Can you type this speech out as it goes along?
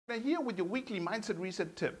Now here with your weekly mindset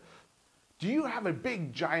reset tip. Do you have a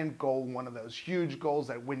big giant goal, one of those huge goals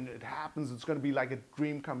that when it happens it's going to be like a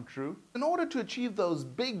dream come true? In order to achieve those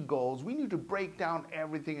big goals, we need to break down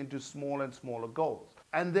everything into smaller and smaller goals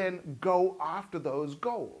and then go after those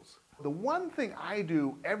goals. The one thing I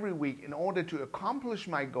do every week in order to accomplish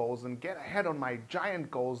my goals and get ahead on my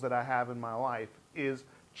giant goals that I have in my life is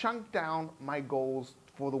chunk down my goals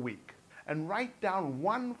for the week and write down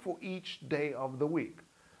one for each day of the week.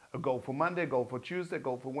 A goal for Monday, a goal for Tuesday, a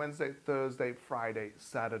goal for Wednesday, Thursday, Friday,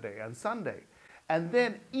 Saturday, and Sunday. And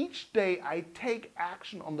then each day I take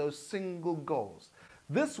action on those single goals.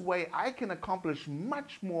 This way I can accomplish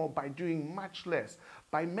much more by doing much less,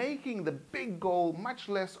 by making the big goal much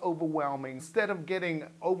less overwhelming. Instead of getting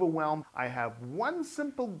overwhelmed, I have one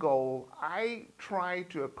simple goal I try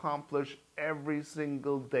to accomplish every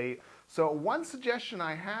single day. So one suggestion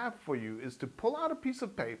I have for you is to pull out a piece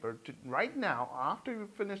of paper right now, after you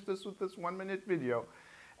finish this with this 1-minute video,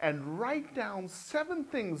 and write down 7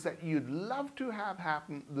 things that you'd love to have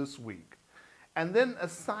happen this week. And then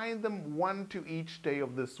assign them one to each day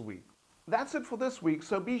of this week. That's it for this week,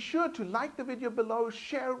 so be sure to like the video below,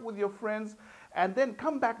 share it with your friends, and then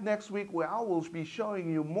come back next week where I will be showing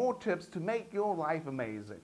you more tips to make your life amazing.